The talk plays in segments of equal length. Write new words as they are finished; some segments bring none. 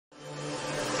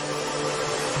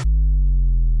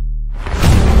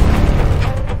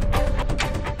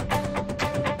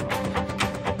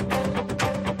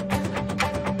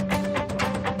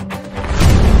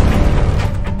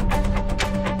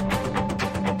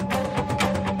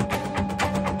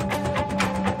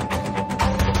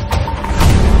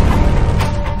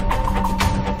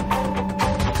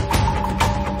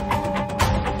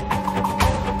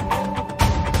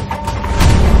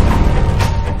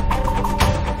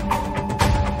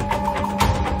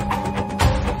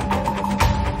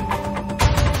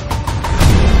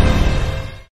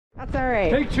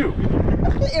Take two.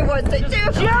 It was take two.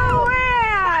 Joann!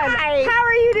 Hi. How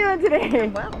are you doing today?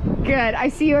 Well, good. I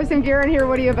see you have some gear in here.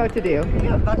 What are you about to do?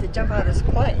 I'm about to jump out of this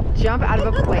plane. Jump out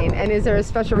of a plane. And is there a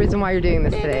special reason why you're doing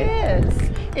this today? It is.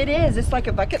 It is. It's like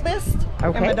a bucket list.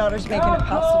 Okay. And my daughter's making it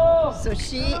possible. So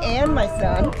she and my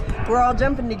son, we're all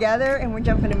jumping together and we're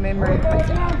jumping in memory of my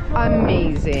dad.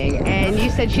 Amazing. And you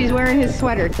said she's wearing his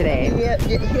sweater today. Yeah,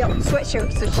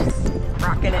 sweatshirt, so she's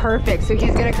rocking it. Perfect. So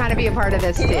he's going to kind of be a part of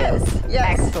this too. Yes.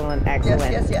 Yes. Excellent.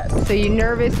 Excellent. Yes, yes, yes. So you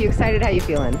nervous? You excited? How you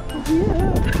feeling?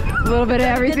 Yeah. A little bit of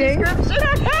everything.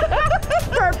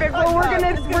 Perfect. Well, we're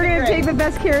gonna take the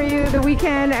best care of you the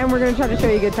weekend, and we're gonna try to show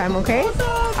you a good time. Okay?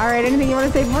 All right. Anything you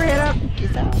want to say before you head up?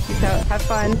 Peace out. Peace out. Have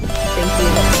fun. Thank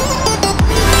you.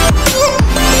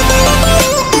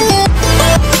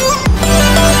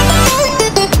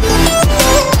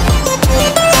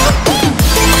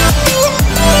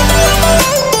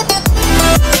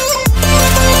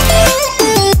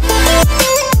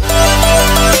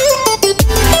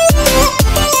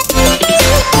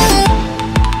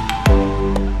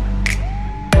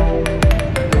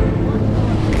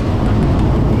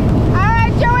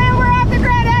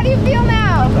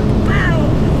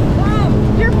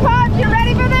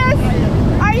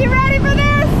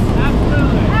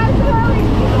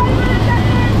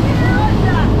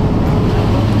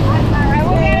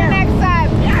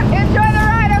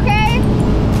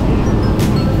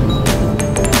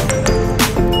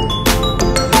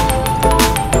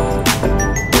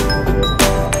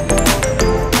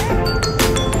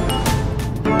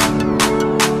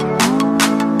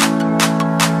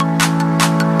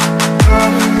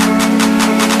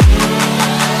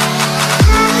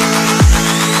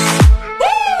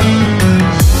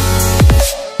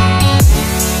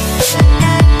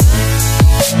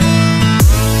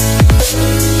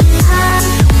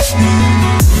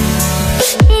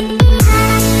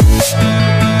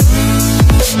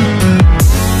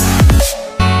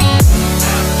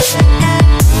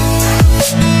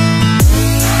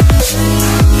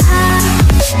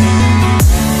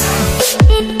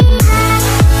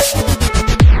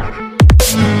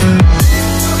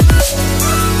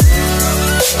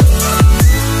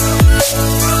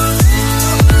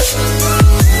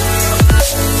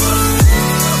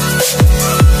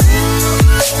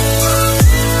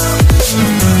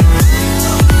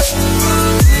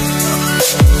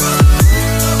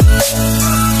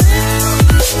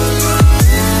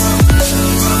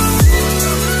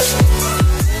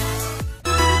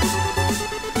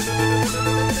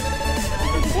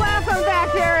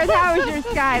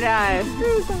 Skydive.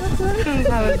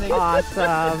 That was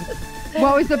awesome.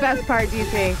 What was the best part, do you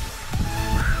think?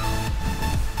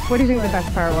 What do you think the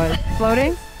best part was?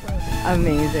 Floating?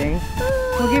 Amazing.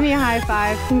 Well, give me a high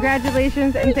five.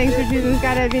 Congratulations and thanks for choosing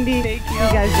Skydive Indy. Thank you. You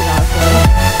guys did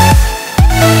awesome.